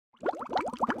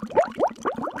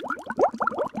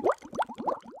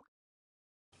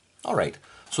All right,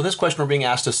 so in this question we're being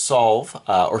asked to solve,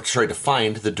 to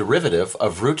find the derivative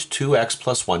of root 2x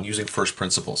plus 1 using first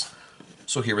principles.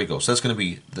 So here we go. So that's going to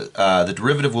be, the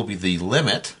derivative will be the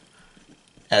limit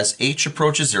as h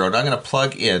approaches 0. Now I'm going to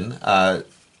plug in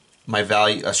my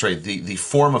value, the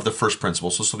form of the first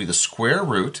principle. So this will be the square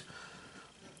root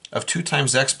of 2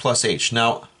 times x plus h.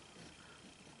 Now,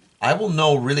 I will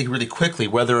know really quickly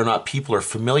whether or not people are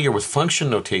familiar with function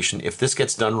notation if this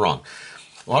gets done wrong.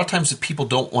 A lot of times people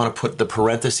don't want to put the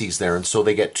parentheses there, and so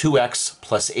they get 2x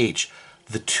plus h.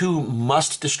 The 2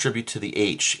 must distribute to the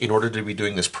h in order to be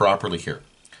doing this properly here.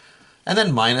 And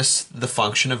then minus the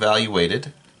function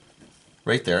evaluated,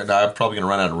 right there. Now I'm probably going to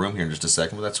run out of room here in just a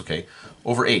second, but that's okay,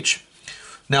 over h.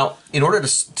 Now, in order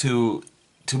to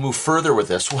move further with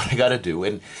this, what I got to do,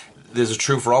 and this is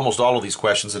true for almost all of these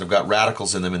questions that have got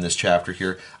radicals in them in this chapter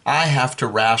here, I have to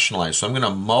rationalize. So I'm going to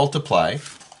multiply,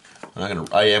 I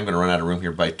am going to run out of room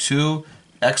here, by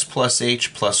 2x plus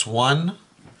h plus 1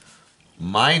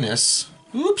 minus,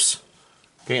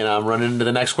 okay, and I'm running into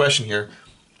the next question here,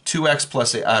 2x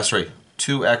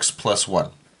plus 1.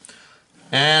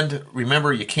 And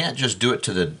remember, you can't just do it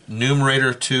to the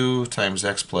numerator, 2 times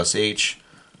x plus h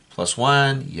plus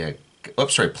 1.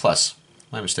 Plus.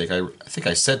 My mistake. I think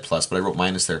I said plus, but I wrote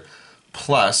minus there.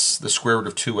 Plus the square root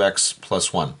of 2x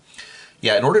plus 1.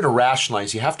 Yeah, in order to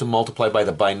rationalize, you have to multiply by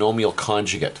the binomial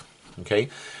conjugate. Okay?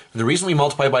 And the reason we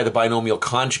multiply by the binomial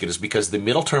conjugate is because the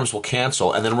middle terms will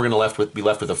cancel, and then we're going to be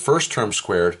left with the first term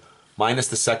squared minus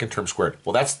the second term squared.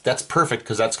 Well, that's perfect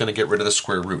because that's going to get rid of the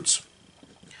square roots.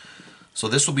 So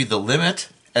this will be the limit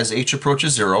as h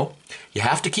approaches 0. You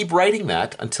have to keep writing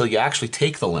that until you actually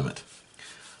take the limit.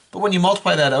 But when you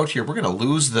multiply that out here, we're going to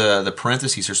lose the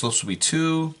parentheses here. So this will be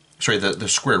the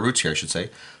square roots here, I should say.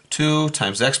 2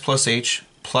 times x plus h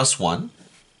plus 1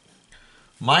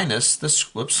 minus this,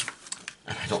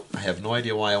 I have no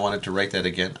idea why I wanted to write that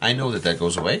again. I know that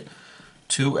goes away.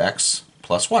 2x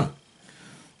plus 1.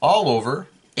 All over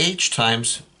h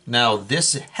times, now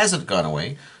this hasn't gone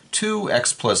away,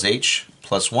 2x plus h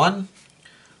plus 1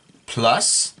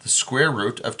 plus the square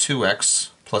root of 2x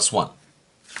plus 1.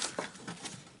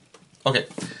 Okay,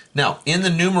 now in the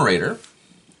numerator,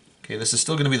 okay, this is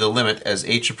still going to be the limit as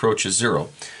h approaches 0.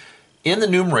 In the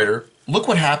numerator, look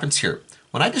what happens here.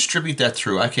 When I distribute that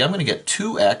through, okay, I'm going to get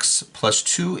 2x plus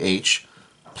 2h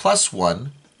plus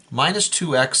 1 minus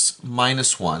 2x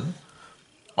minus 1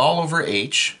 all over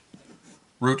h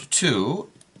root 2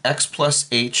 x plus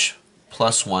h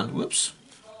plus 1,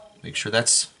 make sure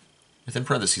that's within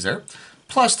parentheses there,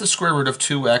 plus the square root of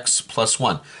 2x plus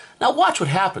 1. Now watch what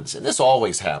happens, and this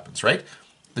always happens, right?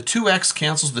 The 2x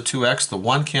cancels the 2x, the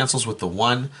 1 cancels with the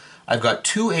 1. I've got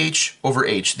 2h over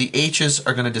h. The h's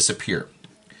are going to disappear.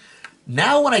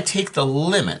 Now when I take the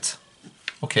limit,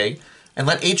 okay, and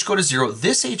let h go to 0,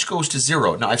 this h goes to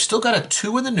 0. Now I've still got a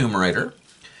 2 in the numerator,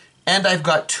 and I've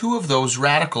got 2 of those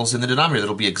radicals in the denominator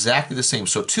that'll be exactly the same.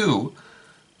 So 2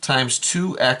 times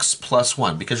 2x plus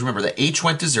 1, because remember the h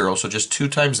went to 0, so just 2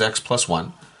 times x plus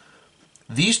 1.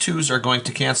 These 2's are going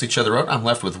to cancel each other out. I'm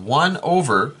left with 1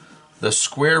 over the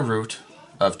square root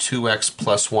of 2x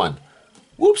plus 1.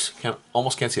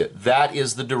 Almost can't see it. That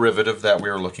is the derivative that we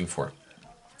were looking for.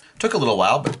 Took a little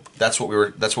while, but that's what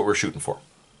we're shooting for.